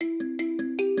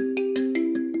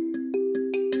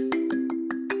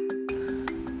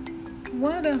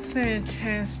What a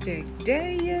fantastic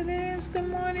day it is. Good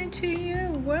morning to you.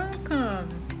 Welcome.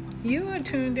 You are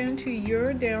tuned into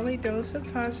your daily dose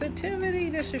of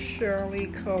positivity. This is Shirley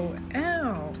Coel.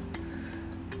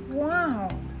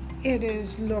 Wow, it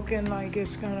is looking like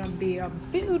it's going to be a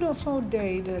beautiful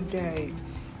day today.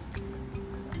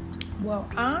 Well,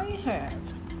 I have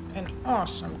an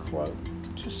awesome quote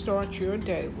to start your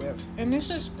day with, and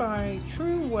this is by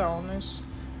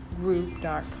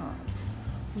TrueWellnessGroup.com.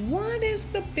 What is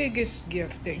the biggest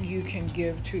gift that you can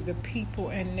give to the people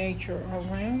and nature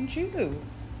around you?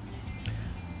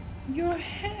 Your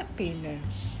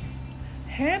happiness.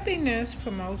 Happiness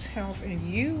promotes health in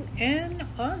you and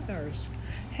others.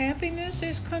 Happiness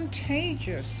is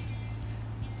contagious.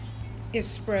 It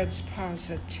spreads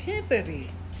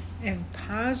positivity, and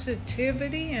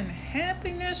positivity and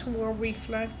happiness will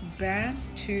reflect back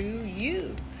to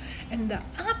you. And the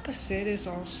opposite is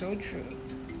also true.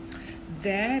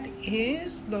 That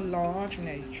is the law of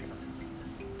nature.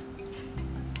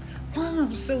 Wow,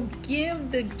 so give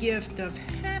the gift of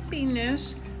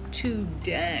happiness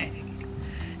today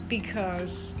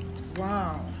because,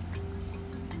 wow,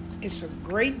 it's a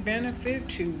great benefit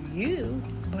to you,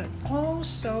 but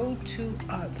also to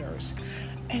others.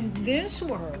 And this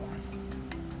world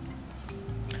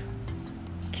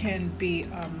can be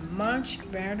a much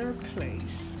better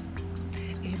place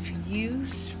if you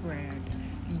spread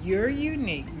your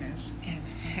uniqueness and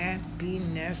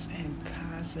happiness and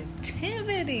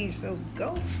positivity. So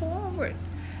go forward.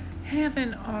 Have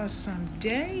an awesome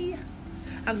day.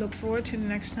 I look forward to the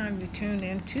next time you tune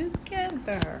in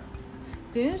together.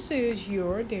 This is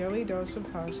your daily dose of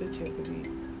positivity.